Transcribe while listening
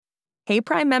Hey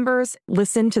Prime members,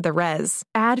 listen to The Res,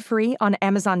 ad-free on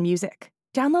Amazon Music.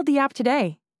 Download the app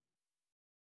today.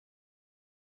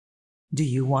 Do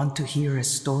you want to hear a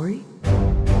story?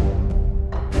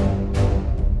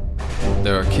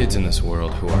 There are kids in this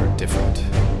world who are different.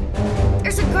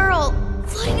 There's a girl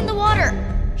floating in the water.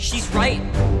 She's right.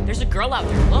 There's a girl out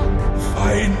there. Look.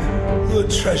 Find the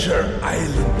treasure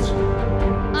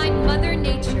island. I'm Mother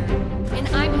Nature, and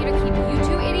I'm here to keep you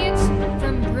two idiots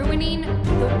from ruining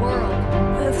the world.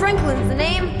 Franklin's the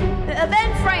name.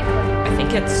 Ben Franklin. I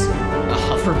think it's a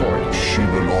hoverboard. She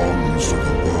belongs to the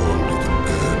world of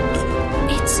the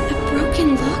dead. It's a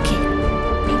broken locket.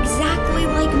 Exactly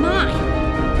like mine.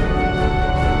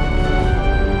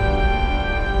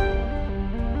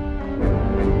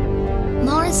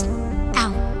 Mars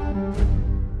out.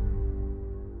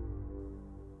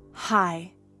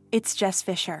 Hi, it's Jess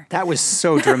Fisher. That was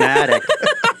so dramatic.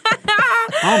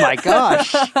 Oh my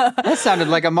gosh. That sounded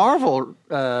like a Marvel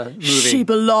movie. She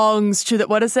belongs to the...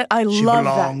 What is it? She love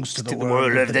belongs that. to the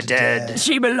world of the dead.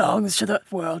 She belongs to the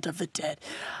world of the dead.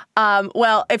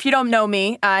 Well, if you don't know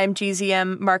me, I'm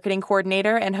GZM marketing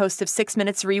coordinator and host of 6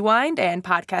 Minutes Rewind and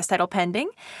podcast title Pending.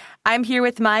 I'm here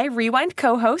with my Rewind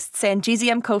co-hosts and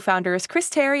GZM co-founders Chris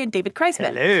Terry and David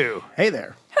Kreisman. Hello. Hey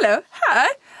there. Hello. Hi.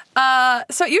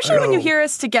 So usually when you hear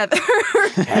us together,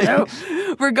 hello,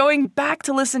 we're going back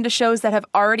to listen to shows that have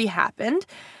already happened.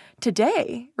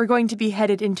 Today, we're going to be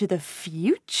headed into the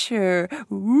future.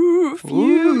 Ooh,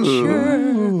 future.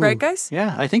 Ooh. Right, guys?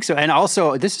 Yeah, I think so. And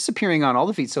also, this is appearing on all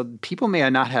the feeds, so people may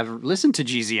not have listened to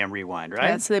GZM Rewind,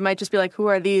 right? Yeah, so they might just be like, who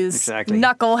are these exactly.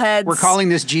 knuckleheads? We're calling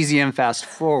this GZM Fast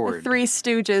Forward. The Three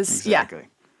Stooges. Exactly.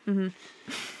 Yeah. Mm-hmm.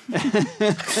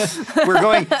 we're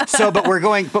going,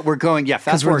 yeah,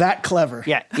 fast forward. We're that clever.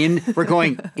 Yeah, we're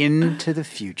going into the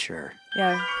future.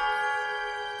 Yeah.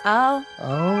 Oh.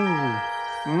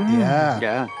 Yeah.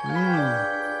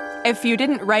 Yeah. If you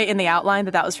didn't write in the outline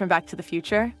that was from Back to the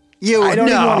Future. I don't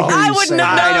even want to hear you I wouldn't say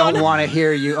have that. I don't want to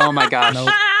hear you. Oh my gosh.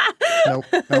 Nope.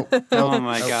 Oh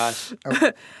my gosh.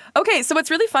 Okay, so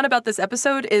what's really fun about this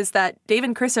episode is that Dave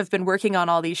and Chris have been working on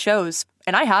all these shows,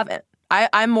 and I haven't.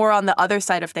 I'm more on the other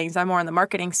side of things. I'm more on the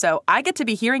marketing, so I get to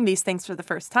be hearing these things for the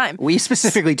first time. We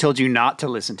specifically told you not to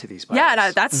listen to these podcasts.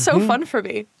 Yeah, that's so fun for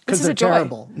me. Because they're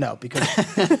terrible. No, because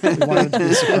we wanted it to be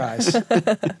a surprise.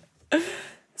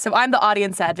 So I'm the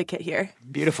audience advocate here.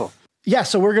 Beautiful. Yeah,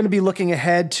 so we're going to be looking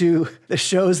ahead to the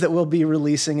shows that we'll be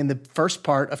releasing in the first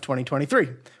part of 2023.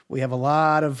 We have a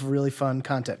lot of really fun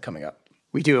content coming up.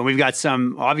 We do, and we've got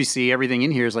some, obviously everything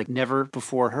in here is like never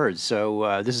before heard.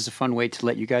 So this is a fun way to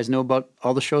let you guys know about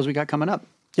all the shows we got coming up.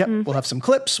 Yep, We'll have some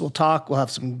clips, we'll have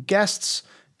some guests,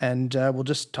 and we'll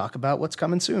just talk about what's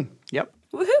coming soon. Yep.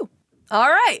 Woohoo. All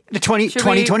right.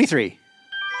 2023.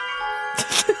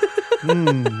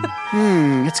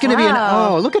 It's going to be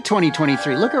look at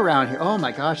 2023. Look around here. Oh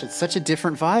my gosh, it's such a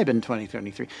different vibe in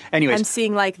 2023. Anyways. I'm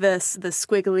seeing like the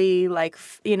squiggly, like,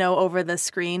 over the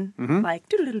screen. Mm-hmm.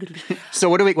 Like, so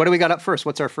what do we got up first?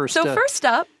 What's our first? So first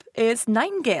up is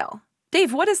Nightingale.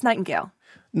 Dave, what is Nightingale?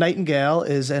 Nightingale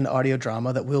is an audio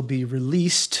drama that will be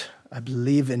released, I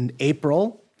believe, in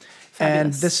April.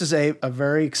 Fabulous. And this is a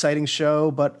very exciting show,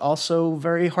 but also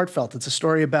very heartfelt. It's a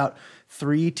story about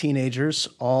 3 teenagers,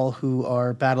 all who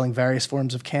are battling various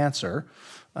forms of cancer,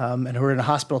 and who are in a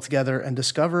hospital together and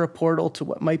discover a portal to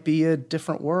what might be a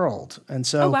different world. And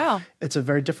so It's a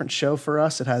very different show for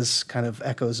us. It has kind of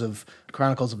echoes of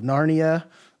Chronicles of Narnia,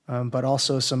 but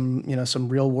also some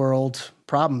real world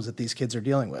problems that these kids are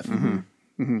dealing with. Mm-hmm.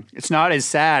 Mm-hmm. It's not as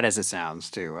sad as it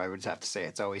sounds, too. I would have to say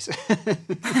it's always.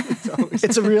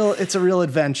 It's a real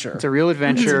adventure. It's a real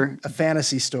adventure. It's a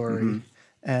fantasy story. Mm-hmm.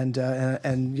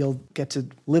 And you'll get to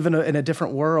live in a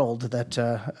different world,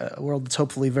 a world that's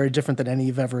hopefully very different than any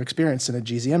you've ever experienced in a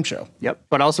GZM show. Yep,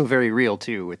 but also very real,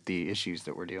 too, with the issues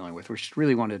that we're dealing with. We just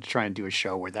really wanted to try and do a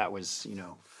show where that was,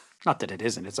 not that it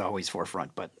isn't, it's always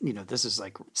forefront, but, this is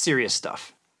like serious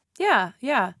stuff. Yeah.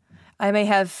 I may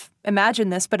have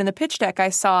imagined this, but in the pitch deck, I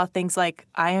saw things like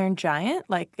Iron Giant.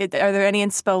 Like, are there any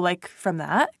inspo like from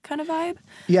that kind of vibe?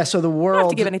 Yeah. So the world. Not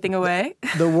to give anything away.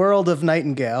 The world of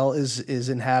Nightingale is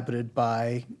inhabited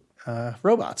by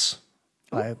robots,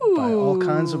 by all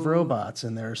kinds of robots,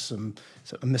 and there's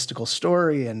a mystical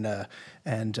story, and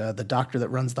the doctor that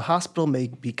runs the hospital may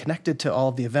be connected to all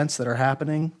of the events that are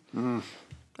happening. Oh,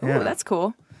 that's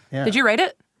cool. Yeah. Did you write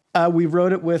it? We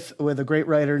wrote it with a great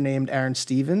writer named Aaron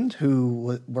Stevens,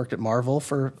 who worked at Marvel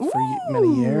for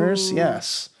many years.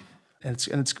 Yes, and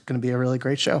it's going to be a really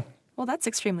great show. Well, that's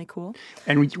extremely cool.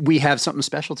 And we have something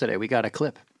special today. We got a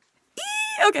clip.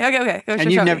 Okay.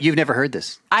 And you've never heard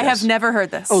this? I have never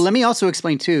heard this. Oh, let me also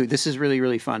explain too. This is really,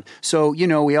 really fun. So,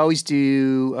 we always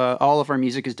do, all of our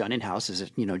music is done in-house, as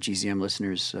GZM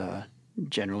listeners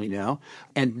generally know.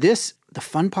 And the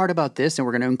fun part about this, and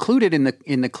we're going to include it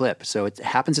in the clip, so it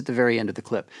happens at the very end of the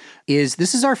clip, is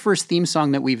this is our first theme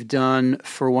song that we've done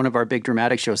for one of our big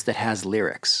dramatic shows that has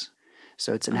lyrics.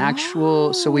 So it's an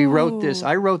actual, so I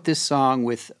wrote this song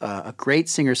with a great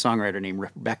singer-songwriter named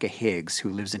Rebecca Higgs, who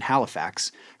lives in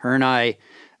Halifax. Her and I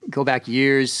go back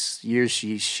years.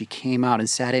 She came out and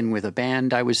sat in with a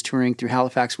band I was touring through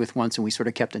Halifax with once, and we sort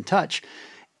of kept in touch.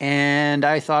 And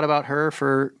I thought about her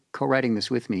for co-writing this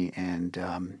with me. And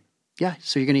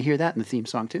so you're going to hear that in the theme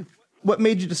song too. What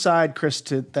made you decide, Chris,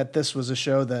 that this was a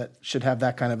show that should have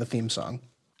that kind of a theme song?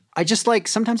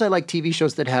 Sometimes I like TV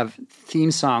shows that have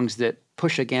theme songs that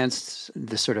push against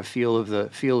the sort of feel of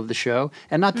the show.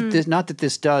 And not that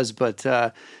this does, but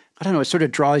I don't know, it sort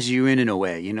of draws you in a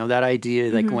way, that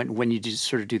idea, like when you just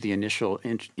sort of do the initial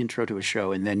intro to a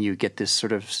show and then you get this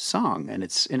sort of song and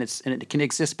it can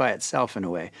exist by itself in a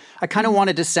way. I kind of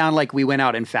wanted to sound like we went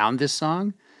out and found this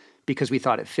song because we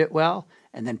thought it fit well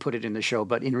and then put it in the show.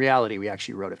 But in reality, we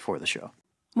actually wrote it for the show.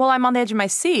 Well, I'm on the edge of my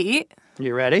seat.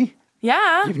 You ready?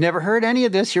 Yeah. You've never heard any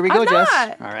of this. Here we go, Jess.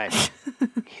 Not. All right.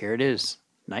 Here it is.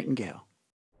 Nightingale.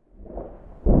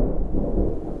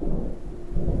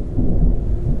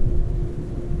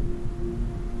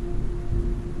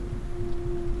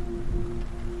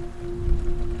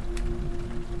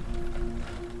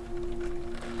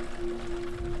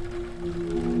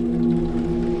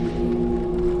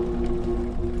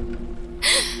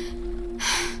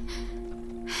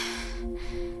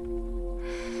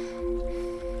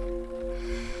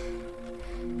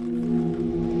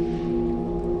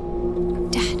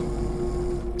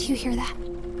 Do you hear that?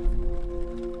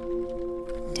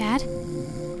 Dad?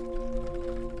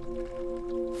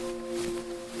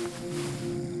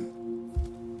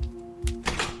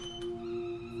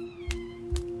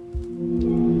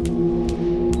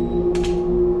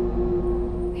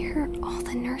 Where are all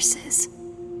the nurses?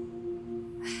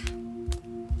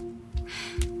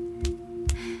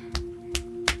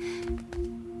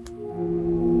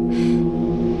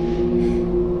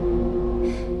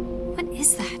 What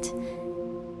is that?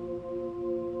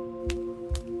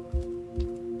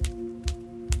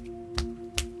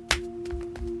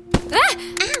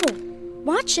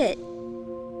 Watch it.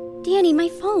 Danny, my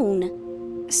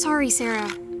phone. Sorry, Sarah.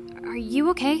 Are you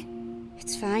okay?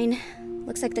 It's fine.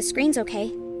 Looks like the screen's okay.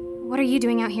 What are you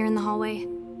doing out here in the hallway?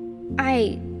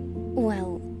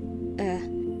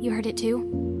 You heard it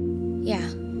too? Yeah.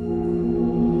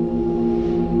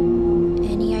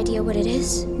 Any idea what it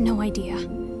is? No idea.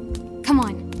 Come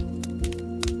on.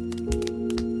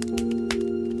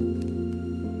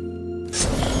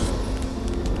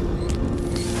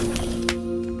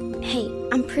 Hey,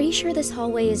 I'm pretty sure this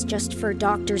hallway is just for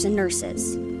doctors and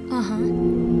nurses. Uh-huh.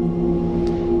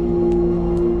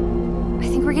 I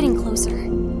think we're getting closer.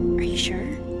 Are you sure?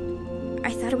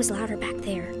 I thought it was louder back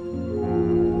there.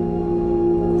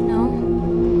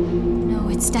 No,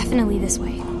 it's definitely this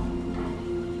way.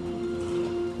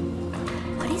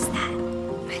 What is that?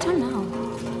 I don't know.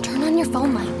 Turn on your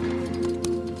phone light.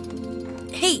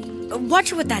 Hey,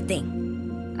 watch it with that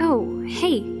thing. Oh,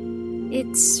 hey.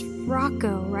 It's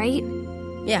Rocco, right?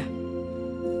 Yeah.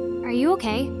 Are you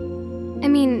okay? I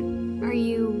mean,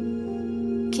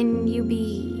 can you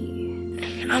be...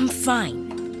 I'm fine.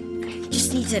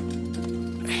 Just need to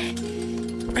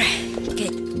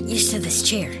get used to this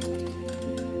chair.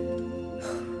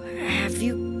 Have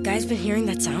you guys been hearing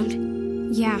that sound?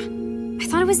 Yeah. I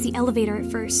thought it was the elevator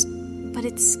at first, but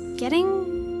it's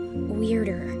getting...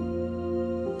 weirder.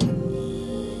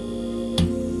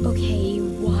 Okay,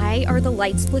 why are the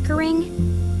lights flickering?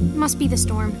 Must be the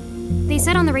storm. They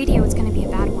said on the radio it's gonna be a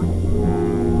bad one.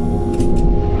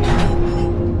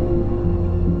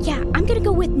 Yeah, I'm gonna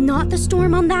go with not the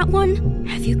storm on that one.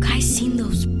 Have you guys seen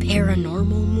those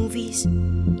paranormal movies?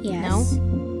 Yes. No?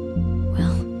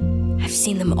 Well, I've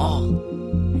seen them all.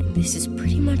 And this is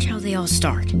pretty much how they all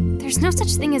start. There's no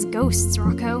such thing as ghosts,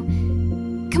 Rocco.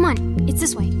 Come on, it's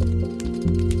this way.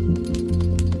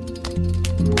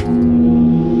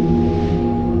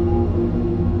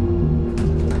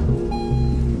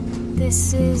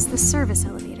 This is the service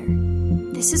elevator.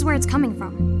 This is where it's coming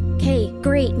from. Okay,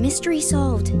 great. Mystery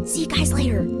solved. See you guys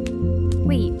later.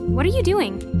 Wait, what are you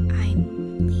doing?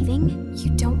 I'm leaving.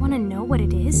 You don't want to know what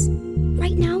it is?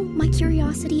 Right now, my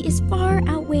curiosity is far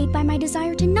outweighed by my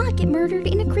desire to not get murdered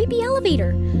in a creepy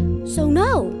elevator. So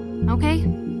no. Okay.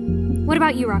 What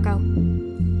about you, Rocco?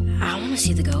 I want to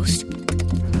see the ghost.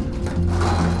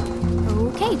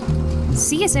 Okay.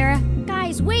 See ya, Sarah. Guys,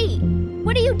 Guys, wait!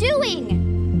 What are you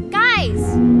doing? Guys!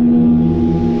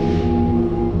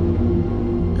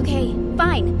 Okay,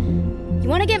 fine. You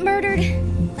want to get murdered?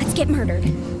 Let's get murdered.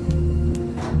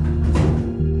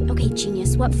 Okay,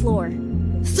 genius, what floor?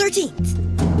 13th.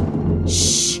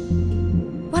 Shh!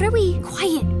 What are we?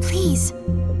 Quiet, please.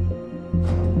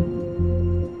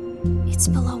 It's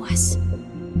below us.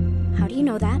 How do you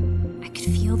know that? I could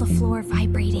feel the floor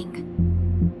vibrating.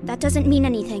 That doesn't mean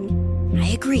anything. I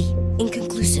agree.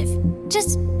 Inconclusive.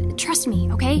 Just trust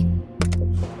me, okay?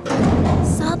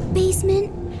 Sub-basement?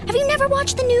 Have you never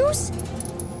watched the news?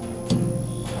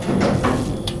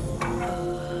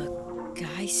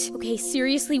 Guys. Okay,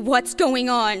 seriously, what's going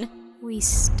on? We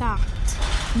stopped.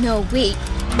 No, wait.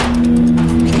 I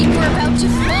think we're about to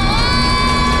fall!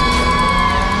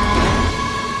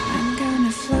 I'm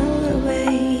gonna float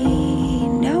away.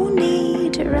 No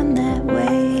need to run that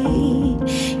way.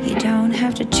 You don't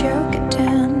have to choke it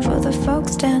down for the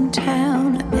folks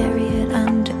downtown. Bury it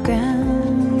underground.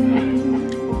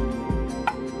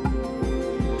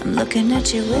 I'm looking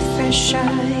at you with fresh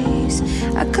eyes.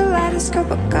 A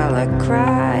kaleidoscope of color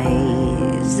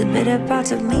cries. The bitter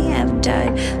parts of me have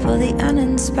died. For the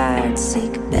uninspired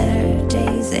seek better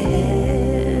days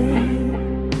ahead.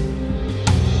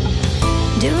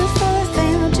 Do it for the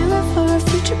fame or do it for a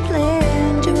future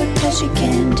plan. Do it cause you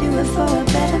can, do it for a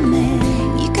better man.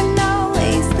 You can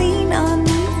always lean on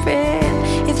your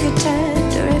friend. If you're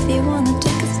tired or if you wanna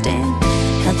take a stand.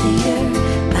 Healthier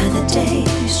by the day,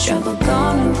 struggle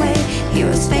gone away.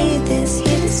 Heroes' faith is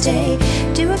here to stay.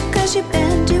 Do it cause you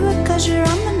bend, do it cause you're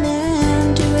on the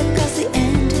mend. Do it cause the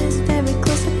end is very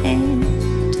close at hand.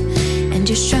 And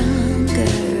you're stronger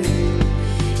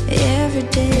every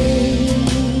day.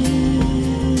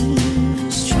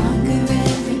 Stronger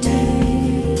every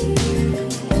day.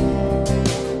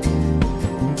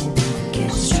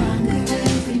 Get stronger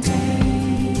every day.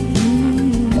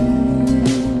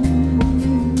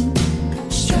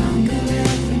 Stronger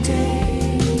every day.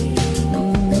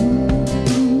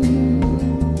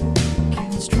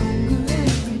 Get stronger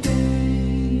every day.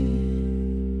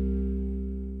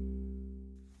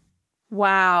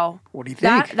 Wow. What do you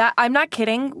think? That I'm not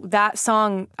kidding. That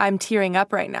song, I'm tearing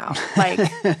up right now. Like,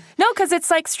 no, because it's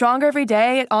like stronger every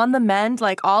day, on the mend,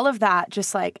 like all of that.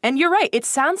 Just like, and you're right. It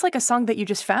sounds like a song that you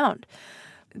just found.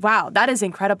 Wow, that is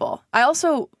incredible.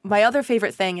 My other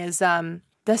favorite thing is the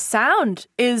sound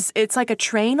it's like a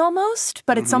train almost,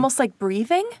 but it's almost like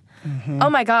breathing.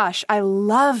 Oh my gosh, I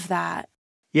love that.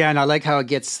 Yeah, and I like how it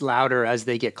gets louder as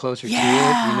they get closer to it.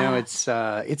 Yeah. You know, it's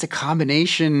a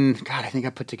combination. God, I think I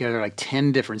put together like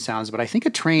 10 different sounds, but I think a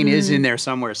train is in there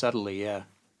somewhere subtly. Yeah.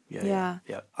 Yeah.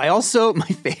 I also, my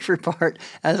favorite part,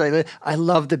 I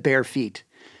love the bare feet.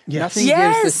 Yes. Nothing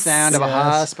gives the sound of a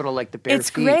hospital like the bare It's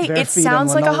feet. great. Bare It feet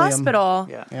sounds on like a linoleum. hospital.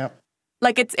 Yeah. Yep.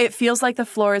 Like it feels like the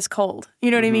floor is cold.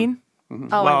 You know what I mean?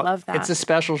 Oh, I love that. It's a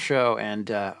special show, and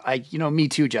me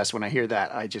too, Jess. When I hear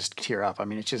that, I just tear up. I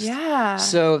mean, it's just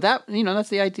So that's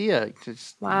the idea.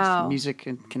 Wow. Music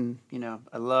can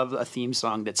I love a theme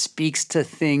song that speaks to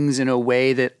things in a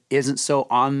way that isn't so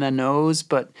on the nose,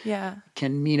 but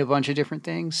can mean a bunch of different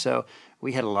things. So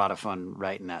we had a lot of fun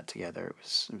writing that together. It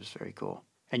was very cool,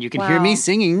 and you can hear me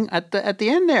singing at the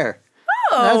end there.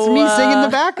 That's me singing the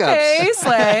backups. Okay,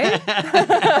 Slay.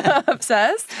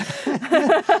 Obsessed.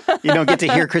 You don't get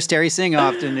to hear Chris Terry sing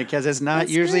often because it's not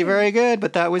usually very good,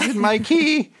 but that was in my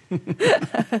key.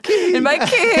 In my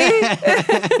key.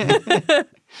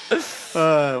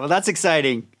 Well, that's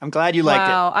exciting. I'm glad you liked it.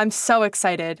 Wow, I'm so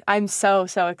excited. I'm so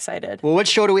excited. Well, what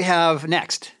show do we have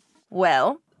next?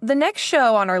 Well, the next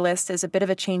show on our list is a bit of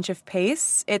a change of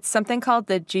pace. It's something called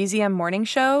the GZM Morning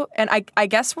Show, and I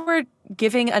guess we're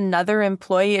giving another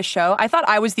employee a show. I thought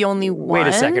I was the only one. Wait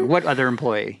a second. What other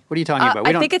employee? What are you talking about?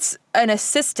 I think it's an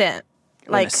assistant,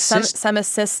 some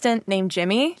assistant named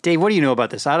Jimmy. Dave, what do you know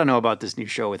about this? I don't know about this new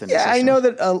show with an assistant. I know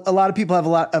that a lot of people have a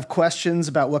lot of questions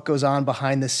about what goes on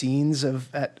behind the scenes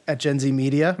at Gen Z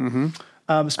Media.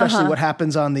 Especially what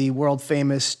happens on the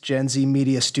world-famous Gen Z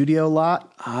Media studio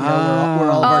lot, where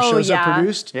all of our shows are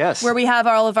produced. Yes. Where we have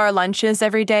all of our lunches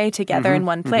every day together in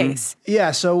one place.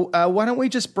 Yeah, so why don't we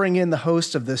just bring in the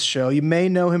host of this show? You may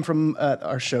know him from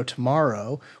our show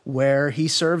tomorrow, where he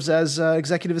serves as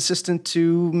executive assistant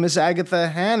to Miss Agatha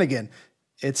Hannigan.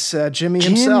 It's Jimmy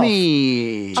himself.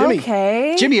 Jimmy.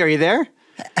 Okay. Jimmy, are you there?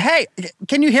 Hey,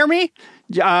 can you hear me?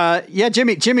 Yeah,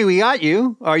 Jimmy. Jimmy, we got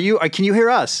you. Can you hear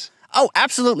us? Oh,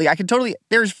 absolutely. I can totally.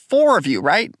 There's 4 of you,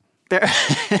 right? No,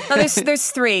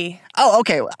 there's 3. Oh,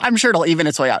 okay. I'm sure it'll even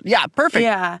its way out. Yeah, perfect.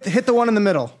 Yeah. Hit the one in the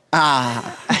middle.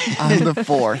 I'm the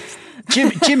 4th.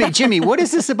 Jimmy, what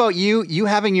is this about you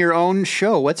having your own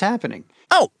show? What's happening?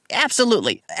 Oh,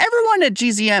 absolutely. Everyone at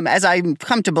GZM, as I've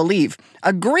come to believe,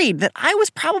 agreed that I was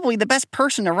probably the best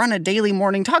person to run a daily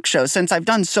morning talk show since I've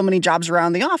done so many jobs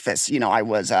around the office. You know, I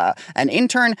was an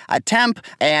intern, a temp,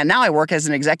 and now I work as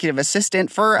an executive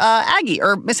assistant for Aggie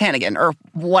or Miss Hannigan or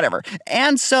whatever.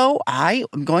 And so I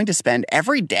am going to spend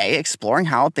every day exploring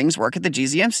how things work at the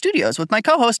GZM studios with my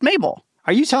co-host, Mabel.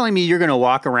 Are you telling me you're going to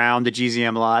walk around the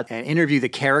GZM lot and interview the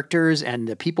characters and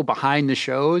the people behind the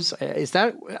shows? This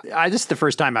is the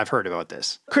first time I've heard about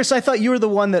this. Chris, I thought you were the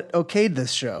one that okayed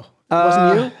this show.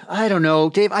 Wasn't you? I don't know,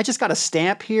 Dave. I just got a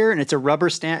stamp here, and it's a rubber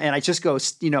stamp, and I just go,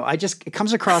 it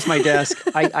comes across my desk.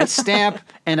 I stamp,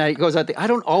 and it goes out. I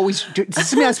don't always. Does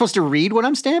this mean I'm supposed to read what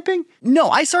I'm stamping? No,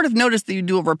 I sort of noticed that you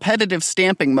do a repetitive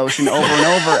stamping motion over and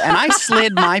over, and I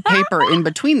slid my paper in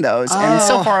between those, and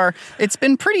so far it's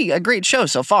been a great show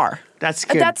so far. That's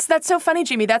good. That's so funny,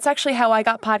 Jimmy. That's actually how I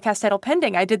got podcast title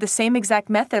pending. I did the same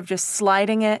exact method of just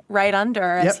sliding it right under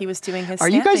as he was doing his. Are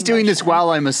you guys doing motion. this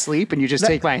while I'm asleep and you just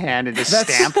take my hand and just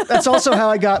stamp? That's also how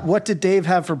I got What Did Dave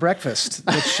Have for Breakfast,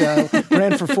 which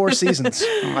ran for 4 seasons.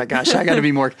 Oh my gosh, I got to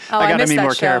be more. I got to be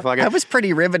more show. careful. I was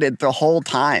pretty riveted the whole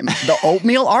time. The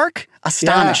oatmeal arc,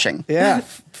 astonishing. Yeah.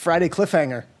 Friday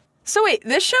cliffhanger. So wait,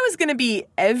 this show is going to be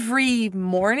every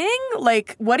morning?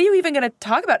 Like, what are you even going to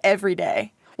talk about every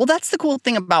day? Well, that's the cool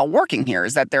thing about working here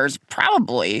is that there's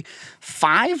probably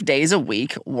 5 days a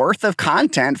week worth of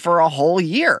content for a whole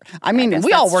year. I mean,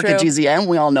 we all work at GZM.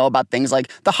 We all know about things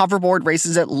like the hoverboard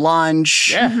races at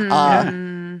lunch.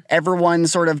 Everyone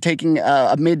sort of taking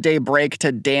a midday break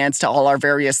to dance to all our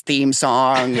various theme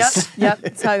songs. Yep.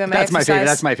 That's how I'm going to exercise.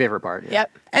 That's my favorite part. Yeah.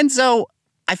 Yep. And so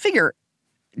I figure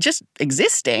just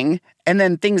existing and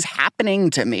then things happening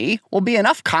to me will be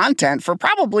enough content for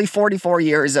probably 44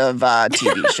 years of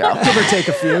TV show. Give or take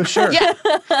a few, sure. Yeah.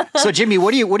 So Jimmy,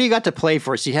 what do you got to play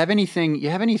for us? Do you have anything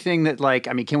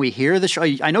that can we hear the show?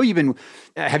 I know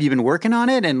have you been working on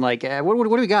it? And what do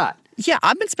we got? Yeah,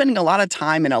 I've been spending a lot of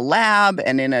time in a lab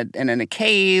and in a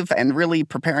cave and really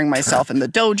preparing myself in the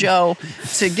dojo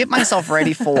to get myself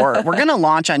ready for. We're going to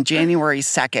launch on January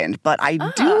 2nd, but I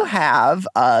do have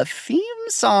a theme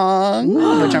song,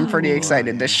 which I'm pretty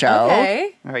excited to show.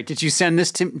 Okay. All right. Did you send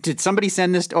this to? Did somebody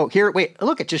send this? Oh, here. Wait.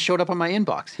 Look, it just showed up on my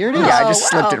inbox. Here it is. Yeah, I just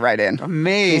slipped it right in.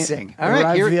 Amazing. All right.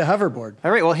 Arrived via hoverboard.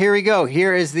 All right. Well, here we go.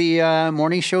 Here is the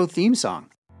morning show theme song.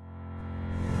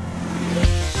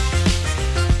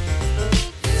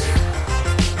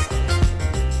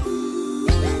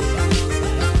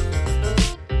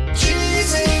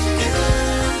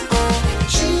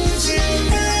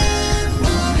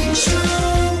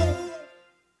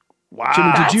 Wow.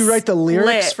 Jimmy, did you write the lyrics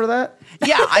lit. for that?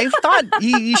 Yeah, I thought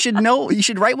you should know. You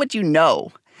should write what you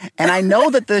know. And I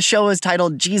know that the show is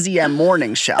titled GZM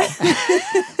Morning Show.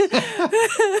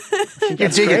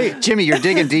 Jimmy, you're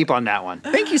digging deep on that one.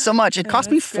 Thank you so much. It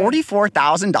cost me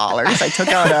 $44,000. I took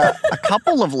out a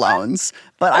couple of loans,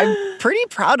 but I'm pretty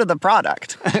proud of the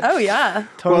product. Oh, yeah.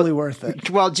 Totally worth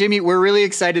it. Well, Jimmy, we're really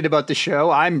excited about the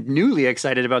show. I'm newly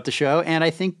excited about the show, and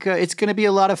I think it's going to be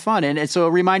a lot of fun. And so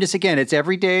remind us again, it's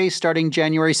every day starting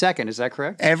January 2nd. Is that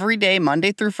correct? Every day,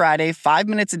 Monday through Friday, 5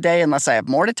 minutes a day, unless I have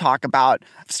more to talk about,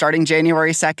 starting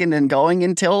January 2nd and going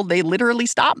until they literally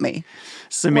stop me.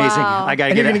 It's amazing. Wow. I got to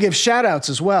And get you're going it. to give shout outs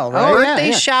as well, right?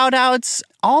 Birthday shout outs,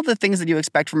 all the things that you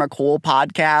expect from a cool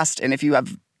podcast. And if you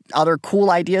have other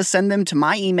cool ideas, send them to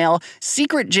my email,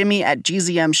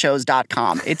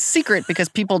 secretjimmy@gzmshows.com. It's secret because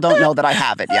people don't know that I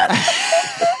have it yet.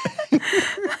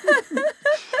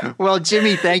 Well,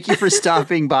 Jimmy, thank you for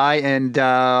stopping by. And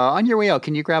on your way out,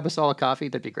 can you grab us all a coffee?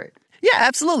 That'd be great. Yeah,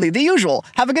 absolutely. The usual.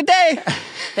 Have a good day.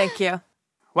 Thank you.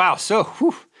 Wow. So,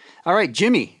 all right,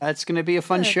 Jimmy, that's going to be a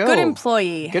fun show. Good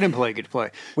employee. Good employee.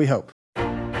 We hope.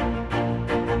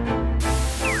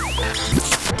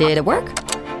 Did it work?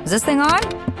 Is this thing on?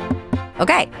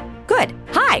 Okay, good.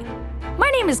 Hi, my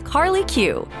name is Carly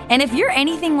Q, and if you're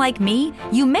anything like me,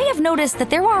 you may have noticed that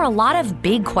there are a lot of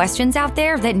big questions out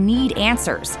there that need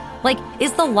answers. Like,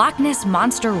 is the Loch Ness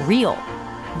Monster real?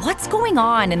 What's going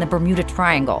on in the Bermuda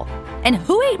Triangle? And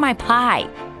who ate my pie?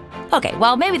 Okay,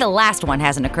 well, maybe the last one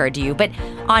hasn't occurred to you, but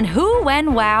on Who,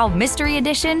 When, Wow Mystery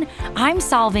Edition, I'm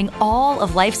solving all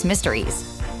of life's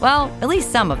mysteries. Well, at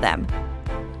least some of them.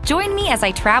 Join me as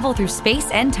I travel through space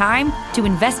and time to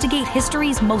investigate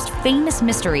history's most famous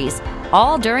mysteries,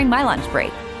 all during my lunch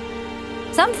break.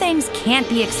 Some things can't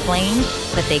be explained,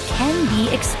 but they can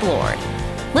be explored.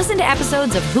 Listen to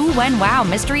episodes of Who, When, Wow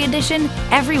Mystery Edition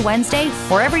every Wednesday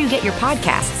wherever you get your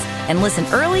podcasts, and listen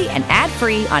early and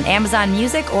ad-free on Amazon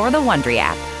Music or the Wondery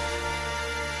app.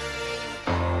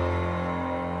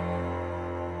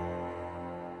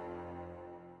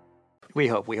 We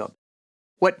hope.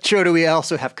 What show do we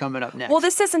also have coming up next? Well,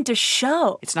 this isn't a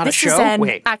show. It's not a show? This is an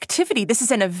Wait. activity. This is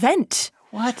an event.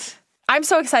 What? I'm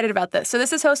so excited about this. So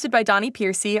this is hosted by Donnie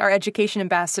Piercy, our education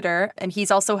ambassador, and he's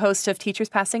also host of Teachers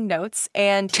Passing Notes.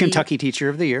 And Kentucky Teacher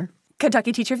of the Year.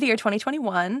 Kentucky Teacher of the Year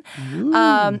 2021.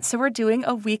 So we're doing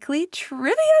a weekly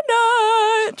trivia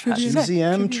night.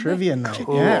 GZM Trivia Night.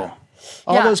 Cool. Yeah.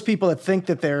 All those people that think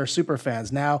that they're super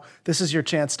fans, now this is your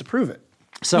chance to prove it.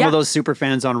 Some of those super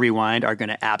fans on Rewind are going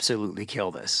to absolutely kill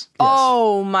this.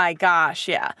 Oh my gosh,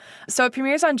 yeah. So it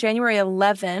premieres on January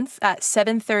 11th at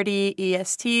 7:30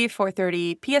 EST,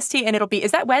 4:30 PST, and it'll be, is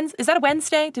that a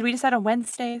Wednesday? Did we decide on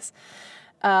Wednesdays?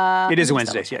 It is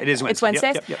Wednesdays. Yeah, it is Wednesdays. It's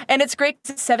Wednesdays. Yep. And it's great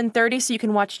 'cause it's 7:30, so you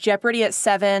can watch Jeopardy at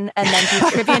 7 and then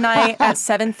do trivia night at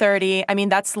 7:30. I mean,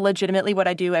 that's legitimately what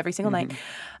I do every single night.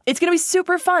 It's going to be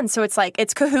super fun. So it's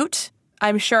Kahoot.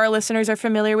 I'm sure our listeners are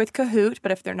familiar with Kahoot,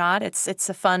 but if they're not, it's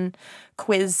a fun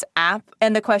quiz app.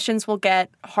 And the questions will get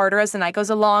harder as the night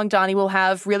goes along. Donnie will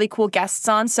have really cool guests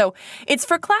on. So it's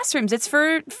for classrooms, it's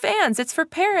for fans, it's for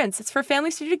parents, it's for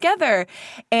families to do together.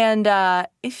 And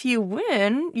if you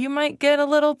win, you might get a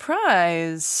little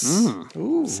prize.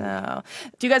 So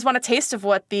do you guys want a taste of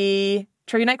what the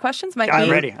trivia night questions might be?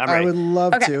 I'm ready. I would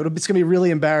love to. It's going to be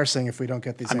really embarrassing if we don't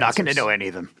get these I'm answers. not going to know any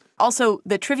of them. Also,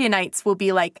 the trivia nights will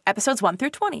be like episodes 1 through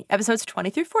 20, episodes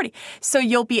 20 through 40. So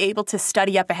you'll be able to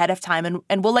study up ahead of time,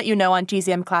 and we'll let you know on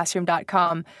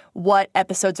gzmclassroom.com what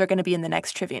episodes are going to be in the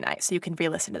next trivia night, so you can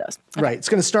re-listen to those. Okay. Right. It's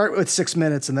going to start with 6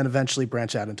 minutes and then eventually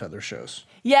branch out into other shows.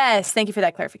 Yes, thank you for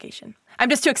that clarification.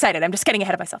 I'm just too excited. I'm just getting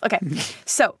ahead of myself. Okay,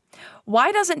 so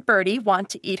why doesn't Birdie want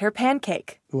to eat her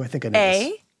pancake? Oh, I think I know this.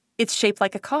 A, it's shaped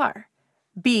like a car.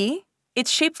 B, it's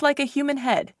shaped like a human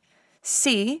head.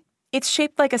 C, it's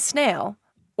shaped like a snail.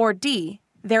 Or D,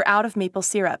 they're out of maple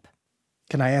syrup.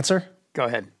 Can I answer? Go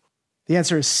ahead. The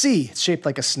answer is C. It's shaped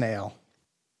like a snail.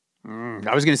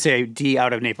 I was going to say D,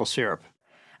 out of maple syrup.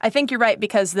 I think you're right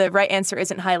because the right answer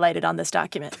isn't highlighted on this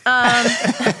document.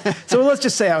 So let's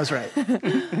just say I was right.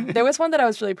 There was one that I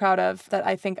was really proud of that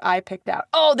I think I picked out.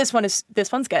 Oh, this one's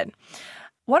good.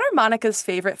 What are Monica's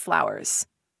favorite flowers?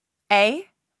 A,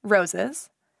 roses.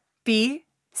 B,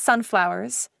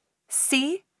 sunflowers.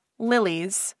 C,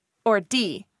 lilies. Or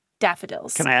D,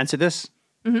 daffodils. Can I answer this?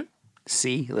 Mm-hmm.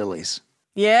 C, lilies.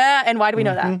 Yeah, and why do we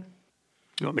know that?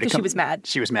 Because she was mad.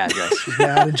 She was mad, guys. She's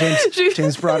mad, and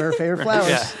James brought her favorite flowers.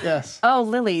 Yeah. Yes. Oh,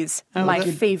 lilies, my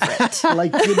favorite.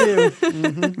 Like you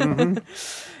do.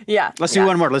 Yeah. Let's do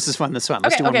one more. This is fun. Let's do one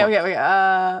more.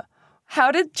 Okay.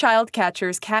 How did child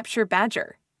catchers capture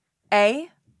badger? A,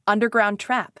 underground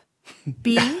trap.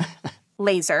 B,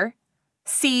 laser.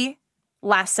 C,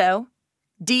 lasso.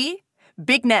 D,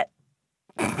 big net.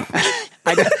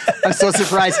 I'm so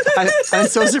surprised. I'm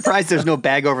so surprised there's no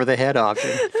bag over the head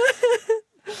option.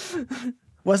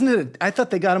 Wasn't it? I thought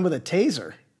they got him with a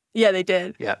taser. Yeah, they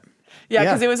did. Yeah. Yeah,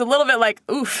 because it was a little bit like,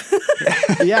 oof.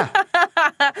 Yeah.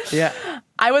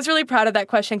 I was really proud of that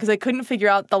question because I couldn't figure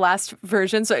out the last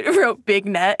version, so I wrote big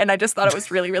net, and I just thought it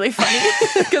was really, really funny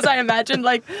because I imagined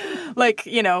like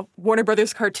Warner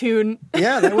Brothers cartoon.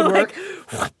 Yeah, that would work.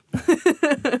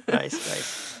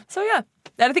 Nice. So yeah,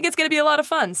 I think it's going to be a lot of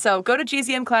fun. So go to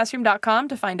gzmclassroom.com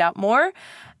to find out more,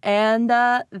 and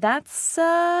that's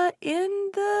in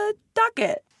the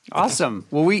docket. Awesome.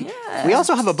 Well, we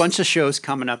also have a bunch of shows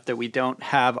coming up that we don't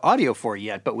have audio for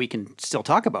yet, but we can still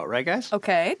talk about, right, guys?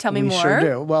 Okay, tell me we more. Sure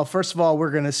do. Well, first of all,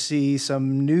 we're going to see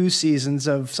some new seasons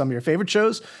of some of your favorite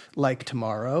shows, like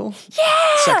Tomorrow.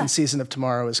 Yeah! Second season of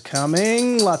Tomorrow is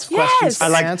coming. Lots of questions to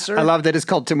answer. I love that it's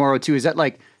called Tomorrow too. Is that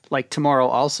like Tomorrow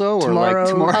also? Or Tomorrow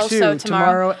like Tomorrow? Also Tomorrow.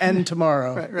 Tomorrow and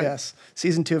Tomorrow. Right. Yes.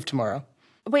 Season 2 of Tomorrow.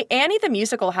 Wait, Annie the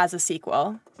musical has a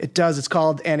sequel. It does. It's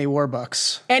called Annie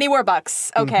Warbucks. Annie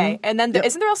Warbucks. Okay. And then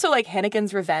isn't there also like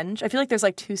Hennigan's Revenge? I feel like there's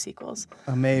like 2 sequels.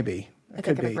 Maybe. It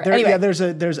could be. Anyway. Yeah,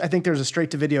 I think there's a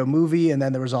straight to video movie, and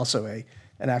then there was also an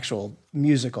actual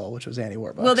musical, which was Annie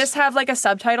Warbucks. Will this have like a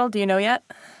subtitle? Do you know yet?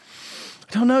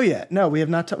 I don't know yet. No, we have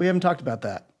not. We haven't talked about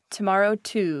that. Tomorrow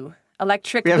 2.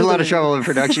 Electric. We have a lot of Boogaloo. trouble in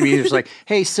production meetings. It's like,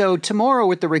 hey, so tomorrow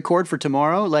with the record for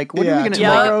tomorrow, like, what are we going to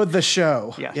Tomorrow the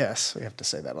show. Yeah. Yes, we have to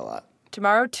say that a lot.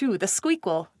 Tomorrow 2. The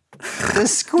Squeakquel. The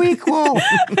Squeakquel.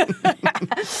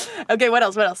 Okay, what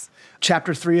else?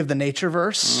 Chapter 3 of the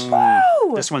Natureverse.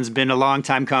 Woo! This one's been a long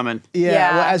time coming.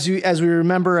 Yeah. Well, as we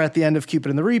remember at the end of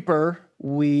Cupid and the Reaper,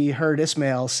 we heard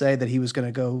Ismail say that he was going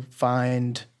to go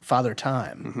find Father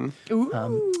Time.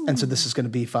 And so this is going to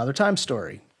be Father Time's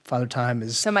story. Father Time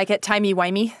is... So might get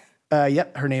timey-wimey.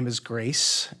 Yep. Her name is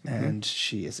Grace, and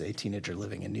she is a teenager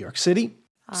living in New York City.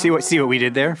 See what we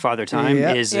did there? Father Time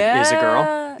is a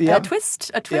girl. Yep. A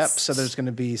twist. Yep. So there's going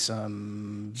to be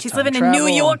some. She's time living travel. in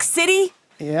New York City.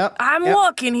 Yep. I'm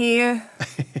walking here.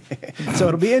 So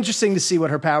it'll be interesting to see what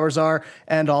her powers are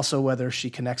and also whether she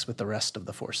connects with the rest of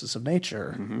the forces of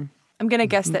nature. I'm going to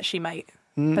guess that she might,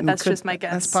 but that's just my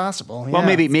guess. That's possible. Well,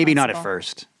 yeah. maybe not at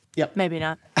first. Yep. Maybe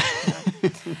not.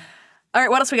 All right,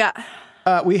 what else we got?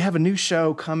 We have a new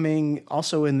show coming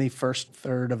also in the first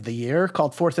third of the year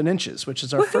called 4th and Inches, which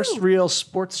is our first real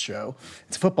sports show.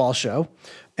 It's a football show.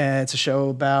 And it's a show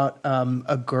about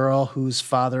a girl whose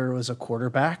father was a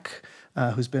quarterback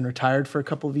who's been retired for a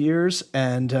couple of years.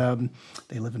 And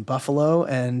they live in Buffalo.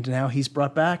 And now he's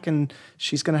brought back and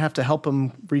she's going to have to help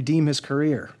him redeem his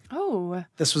career. Oh.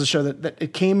 This was a show that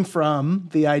it came from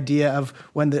the idea of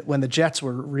when the Jets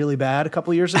were really bad a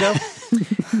couple of years ago.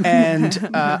 And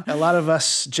a lot of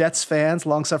us Jets fans,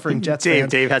 long-suffering Jets fans.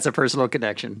 Dave has a personal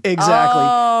connection. Exactly.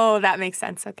 Oh, that makes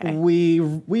sense. Okay. We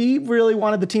really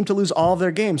wanted the team to lose all of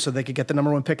their games so they could get the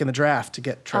number 1 pick in the draft to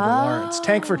get Trevor Lawrence.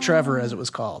 Tank for Trevor, as it was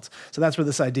called. So that's where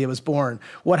this idea was born.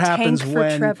 What happens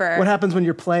when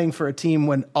you're playing for a team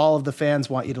when all of the fans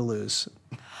want you to lose?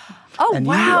 Oh,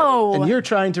 wow. And you're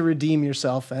trying to redeem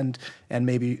yourself and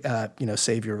maybe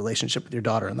save your relationship with your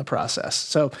daughter in the process.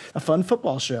 So a fun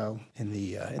football show in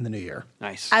the new year.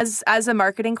 Nice. As a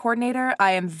marketing coordinator,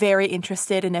 I am very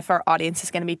interested in if our audience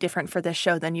is going to be different for this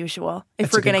show than usual. If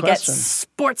That's we're going to get question.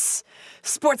 sports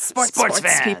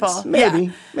fans. people.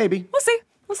 Maybe. We'll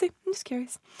see. I'm just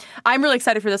curious. I'm really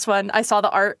excited for this one. I saw the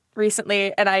art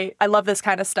recently, and I love this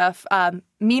kind of stuff.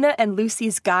 Mina and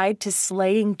Lucy's Guide to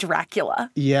Slaying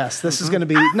Dracula. Yes, this is going to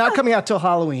be not coming out till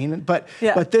Halloween, but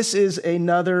this is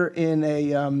another in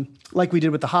a like we did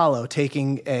with The Hollow,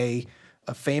 taking a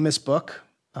famous book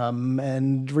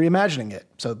and reimagining it.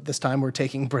 So this time we're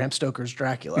taking Bram Stoker's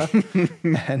Dracula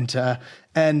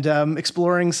and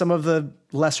exploring some of the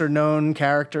lesser known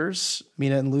characters.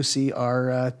 Mina and Lucy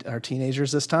are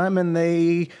teenagers this time, and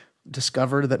they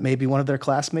discover that maybe one of their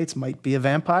classmates might be a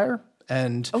vampire.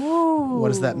 And what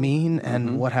does that mean?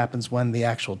 And what happens when the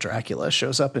actual Dracula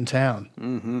shows up in town?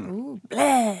 Ooh,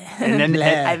 bleh. And then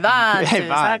I want to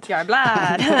suck your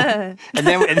blood. and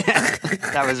then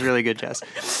that was really good, Jess.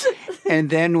 And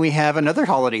then we have another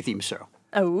holiday themed show.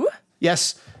 Oh,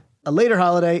 yes, a later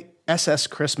holiday, SS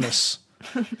Christmas.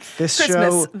 This Christmas,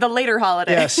 show, the later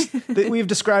holiday. Yes, we've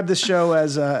described this show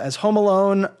as Home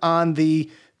Alone on the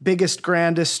biggest,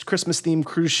 grandest Christmas-themed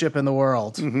cruise ship in the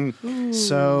world.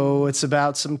 So it's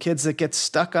about some kids that get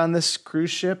stuck on this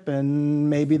cruise ship, and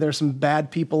maybe there's some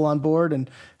bad people on board, and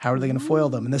how are they going to foil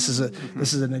them? And this is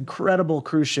an incredible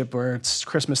cruise ship where it's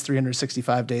Christmas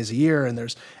 365 days a year, and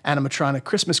there's animatronic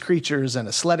Christmas creatures and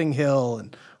a sledding hill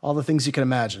and all the things you can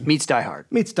imagine. Meets Die Hard.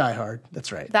 Meets Die Hard.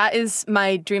 That's right. That is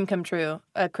my dream come true,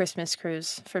 a Christmas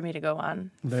cruise for me to go on.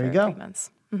 There you go. 3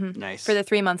 months. Nice. For the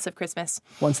 3 months of Christmas.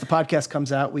 Once the podcast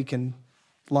comes out, we can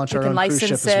launch our own license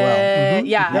cruise ship it. as well.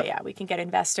 Yeah, we can get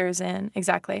investors in.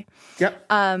 Exactly. Yep.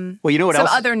 Well, you know what some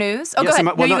else? Other news? Oh, go ahead.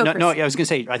 I was going to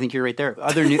say, I think you're right there.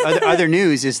 Other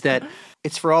news is that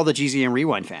it's for all the GZM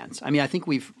Rewind fans. I mean, I think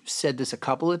we've said this a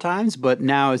couple of times, but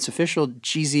now it's official.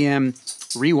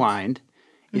 GZM Rewind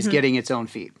is getting its own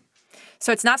feed.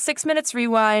 So it's not 6 Minutes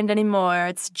Rewind anymore.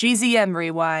 It's GZM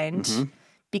Rewind.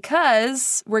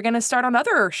 Because we're going to start on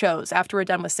other shows after we're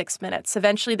done with 6 Minutes.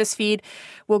 Eventually, this feed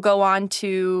will go on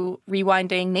to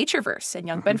rewinding Natureverse and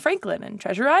Young Ben Franklin and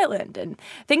Treasure Island and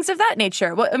things of that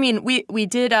nature. Well, I mean, we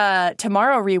did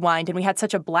Tomorrow Rewind, and we had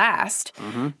such a blast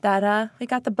that we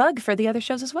got the bug for the other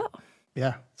shows as well.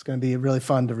 Yeah, it's going to be really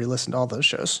fun to re-listen to all those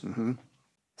shows.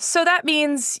 So that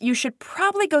means you should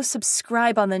probably go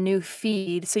subscribe on the new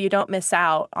feed so you don't miss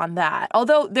out on that.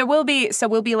 Although we'll be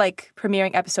like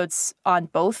premiering episodes on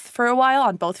both for a while,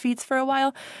 on both feeds for a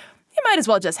while. You might as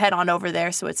well just head on over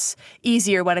there so it's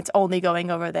easier when it's only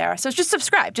going over there. So just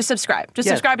subscribe. Subscribe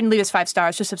and leave us 5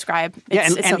 stars. Just subscribe.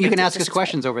 And you can ask us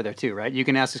questions over there too, right? You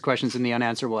can ask us questions in the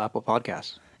Unanswerable Apple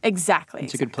Podcast. Exactly.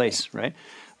 It's a good place, right?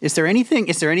 Is there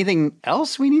anything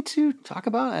else we need to talk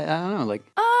about? I don't know, like...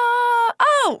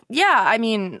 Oh, yeah. I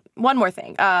mean, one more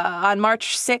thing. On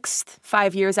March 6th,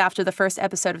 5 years after the first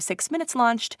episode of 6 Minutes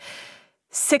launched,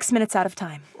 6 Minutes Out of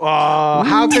Time. Oh,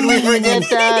 how could we forget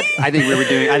that? I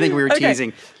think we were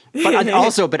teasing.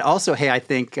 But also, hey, I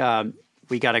think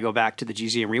we got to go back to the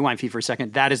GZM Rewind feed for a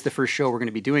second. That is the first show we're going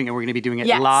to be doing, and we're going to be doing it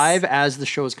live as the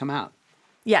shows come out.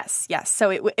 Yes. So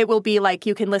it will be like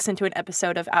you can listen to an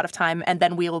episode of Out of Time, and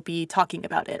then we will be talking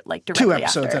about it like directly 2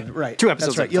 episodes, after. Right? 2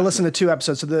 episodes. That's right. You'll listen to 2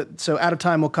 episodes. So Out of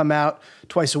Time will come out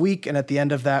twice a week, and at the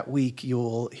end of that week,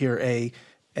 you'll hear a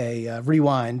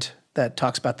rewind that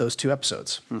talks about those 2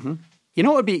 episodes. You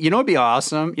know what would be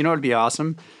awesome?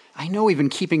 I know even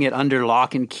keeping it under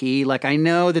lock and key, like I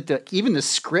know that even the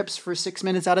scripts for 6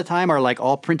 minutes at a time are like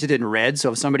all printed in red.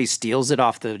 So if somebody steals it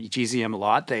off the GZM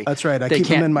lot, That's right. I keep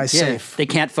them in my safe. They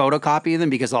can't photocopy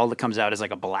them because all that comes out is like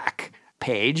a black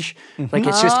page. Like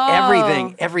it's just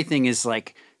everything is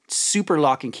like super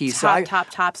lock and key.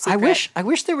 Top secret. I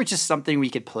wish there was just something we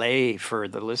could play for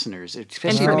the listeners,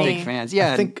 especially the big fans.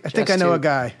 Yeah, I think I know a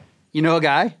guy. You know a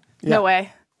guy? Yeah. No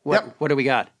way. What do we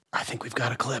got? I think we've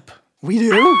got a clip. We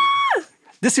do?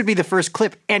 This would be the first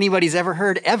clip anybody's ever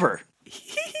heard, ever.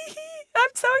 I'm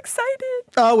so excited.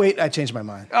 Oh, wait, I changed my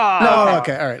mind. Oh, no,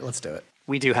 okay, all right, let's do it.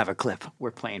 We do have a clip.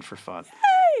 We're playing for fun.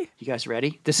 Yay! You guys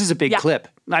ready? This is a big clip.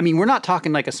 I mean, we're not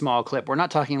talking like a small clip. We're not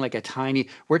talking like a tiny...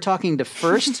 We're talking the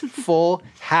first full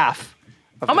half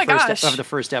of the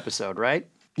first episode, right?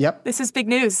 Yep. This is big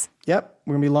news. Yep.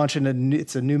 We're going to be launching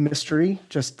it's a new mystery,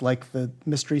 just like the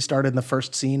mystery started in the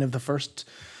first scene of the first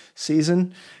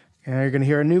season. And you're going to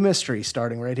hear a new mystery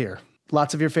starting right here.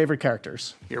 Lots of your favorite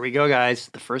characters. Here we go, guys.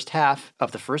 The first half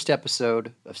of the first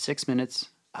episode of 6 Minutes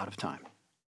Out of Time.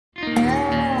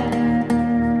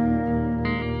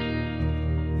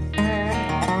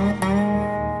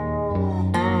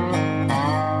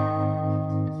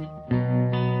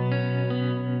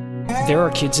 There are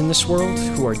kids in this world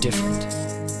who are different.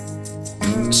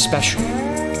 Special.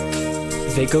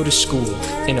 They go to school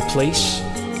in a place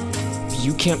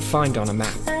you can't find on a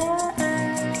map.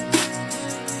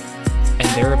 And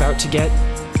they're about to get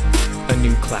a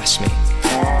new classmate.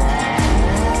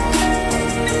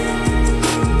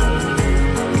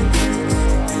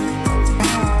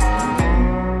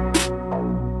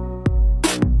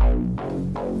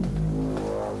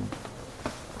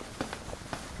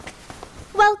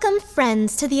 Welcome,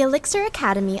 friends, to the Elixir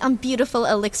Academy on beautiful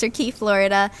Elixir Key,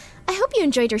 Florida. I hope you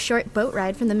enjoyed your short boat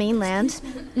ride from the mainland.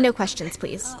 No questions,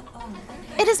 please.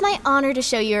 It is my honor to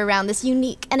show you around this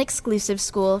unique and exclusive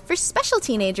school for special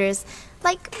teenagers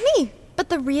like me. But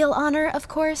the real honor, of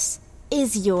course,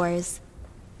 is yours.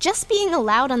 Just being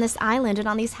allowed on this island and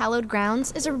on these hallowed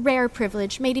grounds is a rare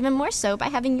privilege, made even more so by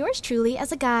having yours truly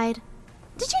as a guide.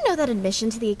 Did you know that admission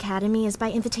to the Academy is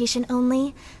by invitation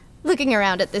only? Looking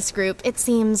around at this group, it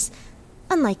seems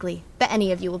unlikely that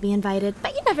any of you will be invited,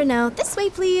 but you never know. This way,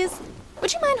 please.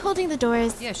 Would you mind holding the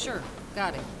doors? Yeah, sure.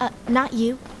 Got it. Not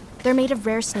you. They're made of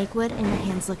rare snakewood, and your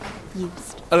hands look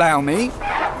used. Allow me.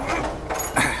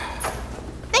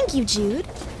 Thank you, Jude.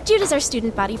 Jude is our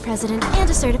student body president and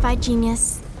a certified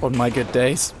genius. On my good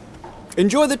days.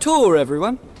 Enjoy the tour,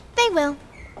 everyone. They will.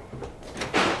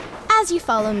 As you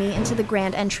follow me into the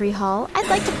grand entry hall, I'd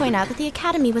like to point out that the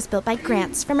Academy was built by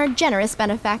grants from our generous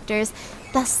benefactors.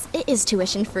 Thus, it is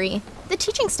tuition-free. The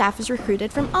teaching staff is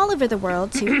recruited from all over the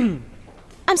world to...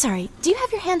 I'm sorry, do you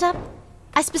have your hand up?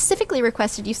 I specifically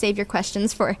requested you save your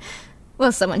questions for,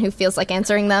 well, someone who feels like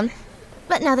answering them.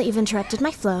 But now that you've interrupted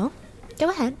my flow, go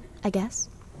ahead, I guess.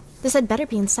 This had better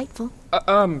be insightful.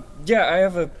 Yeah, I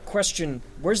have a question.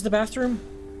 Where's the bathroom?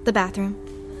 The bathroom.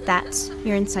 That's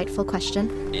your insightful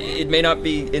question. It may not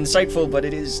be insightful, but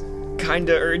it is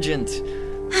kinda urgent.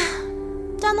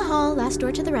 Down the hall, last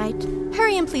door to the right.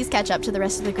 Hurry and please catch up to the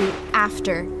rest of the group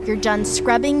after you're done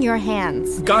scrubbing your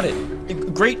hands. Got it.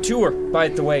 Great tour, by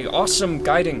the way. Awesome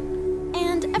guiding.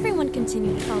 And everyone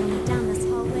continue to follow me down this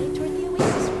hallway toward the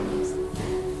Oasis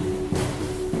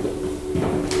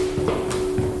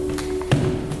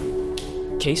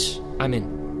rooms. Case, I'm in.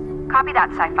 Copy that,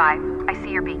 Sci-Fi. I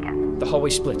see your beacon. The hallway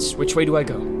splits. Which way do I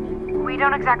go? We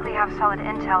don't exactly have solid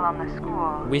intel on the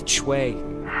school. Which way?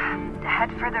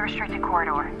 Head for the restricted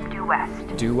corridor, due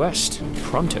west. Due west?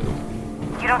 Pronto.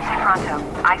 You don't say pronto,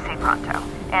 I say pronto.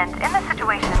 And in this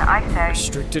situation, I say...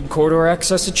 Restricted corridor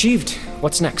access achieved.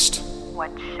 What's next?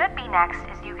 What should be next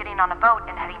is you getting on a boat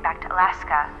and heading back to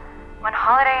Alaska. When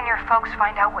Holiday and your folks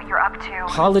find out what you're up to...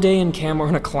 Holiday and Cam are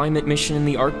on a climate mission in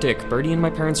the Arctic. Birdie and my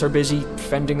parents are busy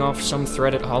fending off some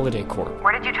threat at Holiday Corp.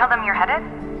 Where did you tell them you're headed?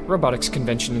 Robotics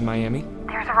convention in Miami.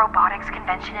 There's a robotics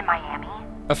convention in Miami?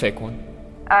 A fake one.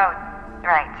 Oh,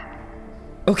 right.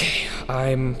 Okay,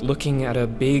 I'm looking at a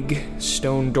big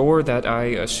stone door that I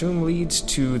assume leads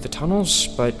to the tunnels,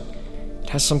 but it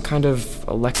has some kind of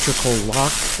electrical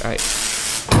lock.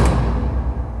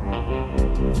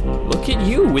 Look at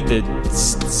you with the...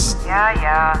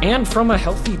 Yeah. And from a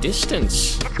healthy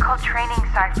distance. It's called training,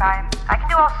 Sci-Fi. I can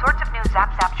do all sorts of new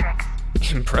zap tricks.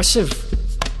 Impressive.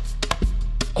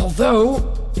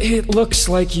 Although, it looks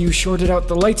like you shorted out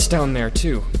the lights down there,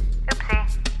 too. Oopsie.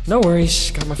 No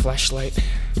worries, got my flashlight.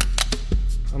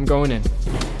 I'm going in.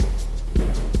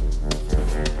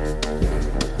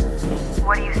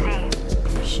 What do you see?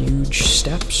 Huge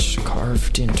steps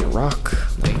carved into rock,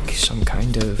 like some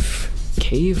kind of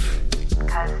cave.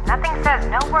 because nothing says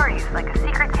no worries like a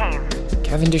secret cave.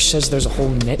 Cavendish says there's a whole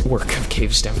network of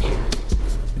caves down here.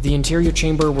 The interior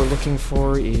chamber we're looking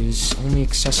for is only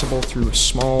accessible through a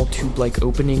small tube-like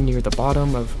opening near the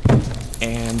bottom of...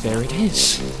 And there it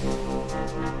is.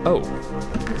 Oh,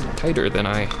 tighter than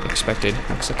I expected.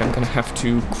 Looks like I'm gonna have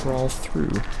to crawl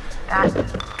through. That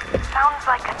sounds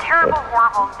like a terrible,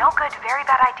 horrible, no good, very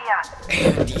bad idea.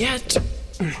 And yet...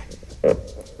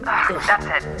 That's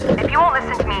it. If you won't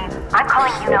listen to me, I'm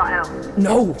calling you-know-who.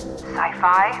 No!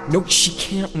 Sci-fi? No, she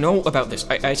can't know about this.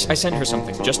 I sent her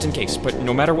something, just in case. But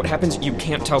no matter what happens, you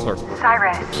can't tell her.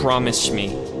 Cyrus. Promise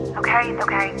me.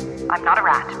 Okay. I'm not a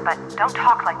rat, but don't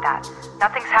talk like that.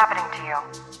 Nothing's happening to you.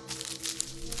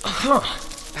 Huh.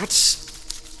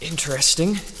 That's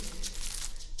interesting.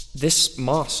 This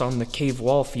moss on the cave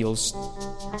wall feels...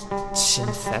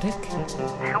 synthetic?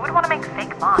 Who would want to make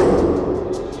fake moss?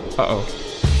 Uh-oh.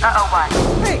 Uh-oh what?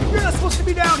 Hey, you're not supposed to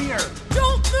be down here!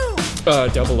 Don't move!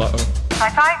 Double uh-oh.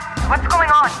 Sci-fi? What's going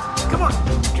on? Come on,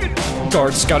 get it!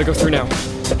 Guards, gotta go through now.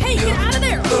 Hey, get out of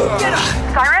there! Get up!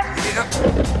 Cyrus?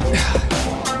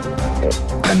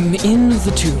 I'm in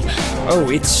the tube. Oh,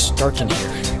 it's dark in here.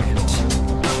 And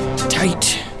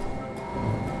tight.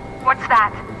 What's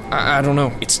that? I don't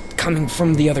know. It's coming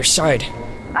from the other side.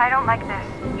 I don't like this.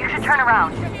 You should turn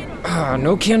around.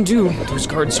 No can do. Those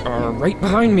guards are right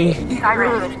behind me.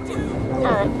 Cyrus.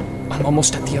 I'm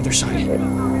almost at the other side.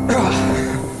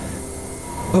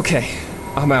 Okay,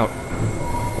 I'm out.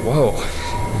 Whoa.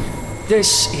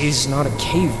 This is not a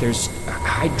cave. There's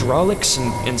hydraulics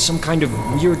and some kind of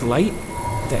weird light.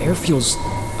 The air feels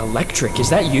electric. Is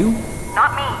that you?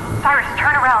 Not me. Cyrus,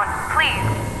 turn around, please.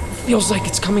 Feels like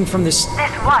it's coming from this...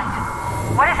 This what?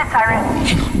 What is it, Cyrus?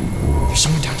 Hang on. There's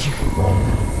someone down here.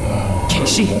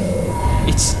 Casey?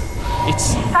 It's...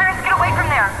 Cyrus, get away from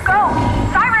there. Go!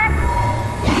 Cyrus!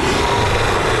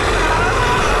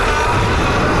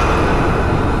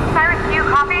 Cyrus, do you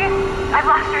copy? I've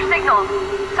lost your signal.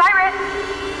 Cyrus!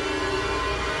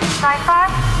 Sci-fi?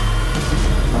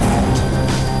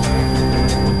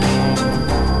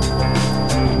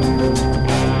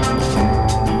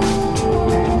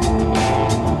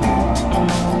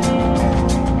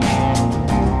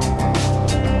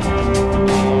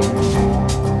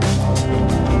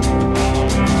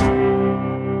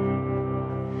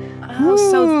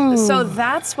 So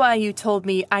that's why you told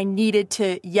me I needed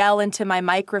to yell into my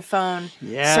microphone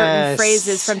Yes. certain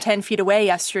phrases from 10 feet away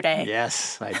yesterday.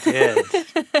 Yes, I did.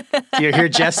 You hear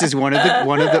Jess is one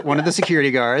of the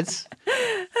security guards,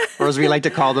 or as we like to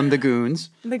call them, the goons.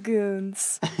 The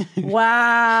goons.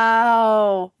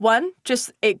 Wow. One,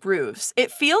 just it grooves.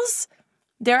 It feels,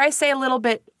 dare I say, a little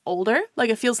bit older. Like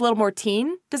it feels a little more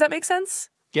teen. Does that make sense?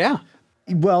 Yeah.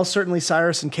 Well, certainly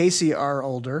Cyrus and Casey are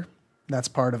older. That's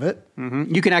part of it.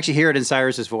 Mm-hmm. You can actually hear it in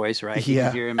Cyrus's voice, right? You Yeah.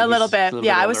 can hear him. A little bit. He's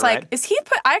Yeah, I older, was like, right? is he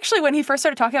actually, when he first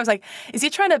started talking, I was like, is he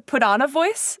trying to put on a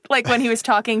voice? Like when he was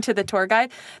talking to the tour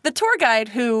guide? The tour guide,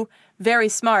 who, very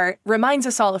smart, reminds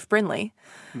us all of Brinley.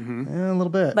 Mm-hmm. Yeah, a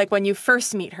little bit. Like when you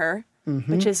first meet her,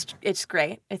 which is, it's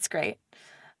great. It's great.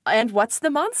 And what's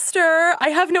the monster? I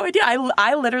have no idea.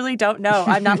 I literally don't know.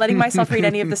 I'm not letting myself read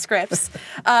any of the scripts.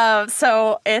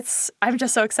 So I'm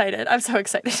just so excited. I'm so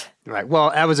excited. Right. Well,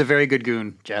 that was a very good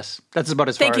goon, Jess. That's about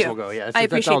as far as we'll go. Yeah, I that's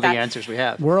appreciate all that. the answers we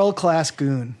have. World-class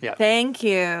goon. Yeah. Thank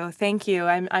you.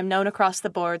 I'm known across the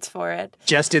boards for it.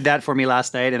 Jess did that for me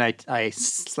last night, and I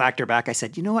slacked her back. I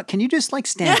said, you know what? Can you just like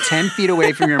stand 10 feet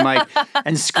away from your mic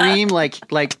and scream like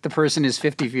the person is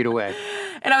 50 feet away?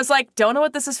 And I was like, don't know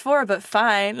what this is for, but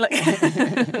fine. Like,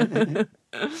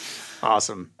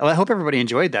 Awesome. Well, I hope everybody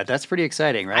enjoyed that. That's pretty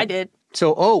exciting, right? I did.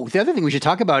 So, the other thing we should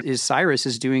talk about is Cyrus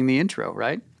is doing the intro,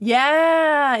 right?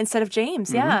 Yeah, instead of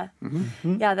James. Yeah.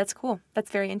 Mm-hmm. Yeah, that's cool.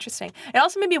 That's very interesting. It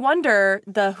also made me wonder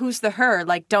the who's the her,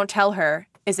 like don't tell her.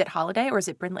 Is it Holiday or is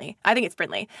it Brinley? I think it's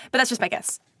Brinley, but that's just my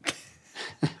guess.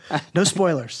 No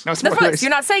spoilers. No No spoilers. spoilers. You're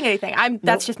not saying anything.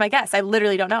 That's just my guess. I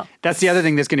literally don't know. That's the other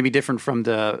thing that's going to be different from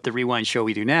the Rewind show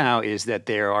we do now is that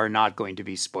there are not going to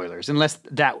be spoilers unless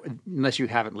you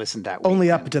haven't listened that week. Only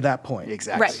up to that point.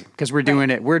 Exactly. Right. Because we're doing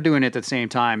it at the same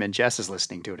time, and Jess is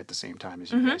listening to it at the same time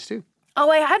as you guys too. Oh,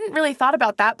 I hadn't really thought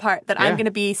about that part, that I'm Yeah. going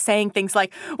to be saying things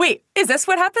like, wait, is this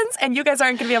what happens? And you guys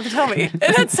aren't going to be able to tell me.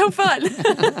 And that's so fun.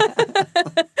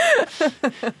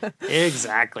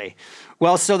 Exactly.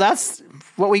 Well, so that's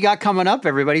what we got coming up,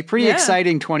 everybody. Pretty Yeah.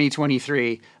 exciting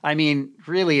 2023. I mean,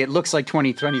 really, it looks like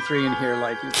 2023 in here.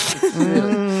 Like it's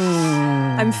really...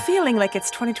 I'm feeling like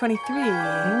it's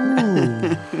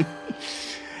 2023.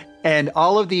 And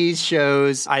all of these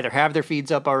shows either have their feeds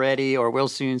up already or will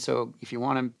soon. So if you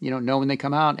want to, know when they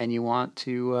come out and you want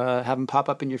to have them pop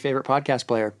up in your favorite podcast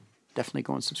player, definitely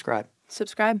go and subscribe.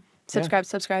 Subscribe.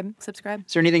 Subscribe. Is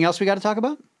there anything else we got to talk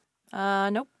about?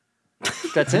 Nope.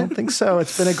 That's I it? don't think so.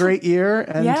 It's been a great year,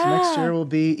 and next year will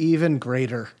be even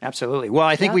greater. Absolutely. Well,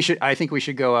 I think we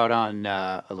should go out on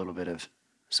a little bit of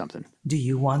something. Do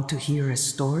you want to hear a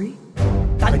story?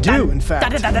 I do, in fact.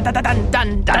 There are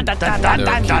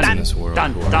kids in this world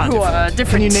who are different.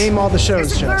 Can you name all the shows,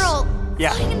 There's a Jess? girl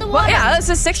Yeah. flying in the Well, water. yeah, this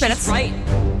is 6 minutes. She's right.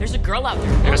 There's a girl out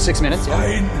there. There's 6 minutes.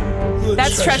 Yeah.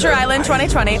 That's Treasure Island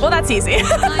 2020. Well, that's easy.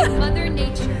 I'm Mother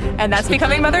Nature. And that's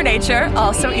Becoming Mother Nature.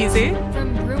 Also easy.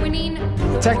 From ruining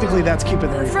the Technically, world. that's Keep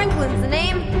It There. Franklin's the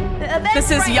name. Ben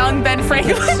This is Franklin. young Ben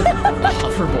Franklin.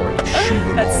 Hoverboard.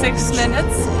 That's 6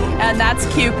 minutes. And that's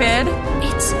Cupid.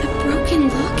 It's a broken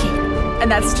locket.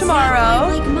 And that's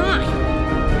Tomorrow. Like mine.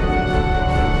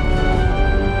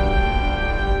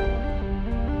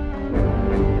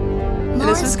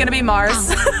 This was going to be Mars.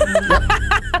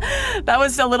 That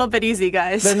was a little bit easy,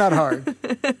 guys. They're not hard.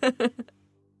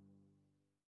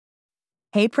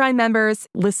 Hey Prime members,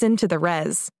 listen to The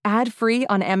Res, ad-free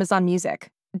on Amazon Music.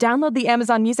 Download the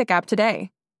Amazon Music app today.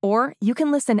 Or you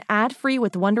can listen ad-free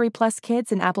with Wondery Plus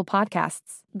Kids and Apple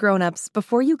Podcasts. Grown-ups,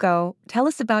 before you go, tell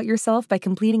us about yourself by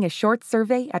completing a short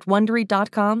survey at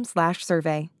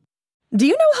Wondery.com/survey. Do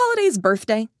you know Holiday's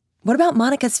birthday? What about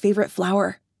Monica's favorite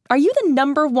flower? Are you the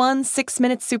 #1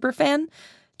 6-minute superfan?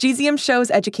 GZM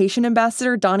Show's education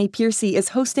ambassador, Donnie Piercy, is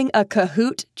hosting a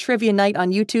Kahoot trivia night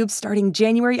on YouTube starting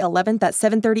January 11th at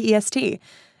 7:30 EST.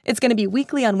 It's going to be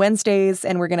weekly on Wednesdays,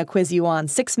 and we're going to quiz you on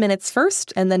 6 minutes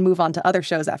first and then move on to other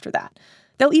shows after that.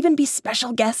 There'll even be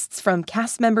special guests from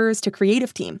cast members to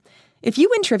creative team. If you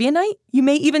win trivia night, you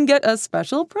may even get a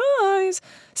special prize.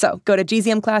 So go to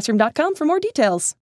gzmclassroom.com for more details.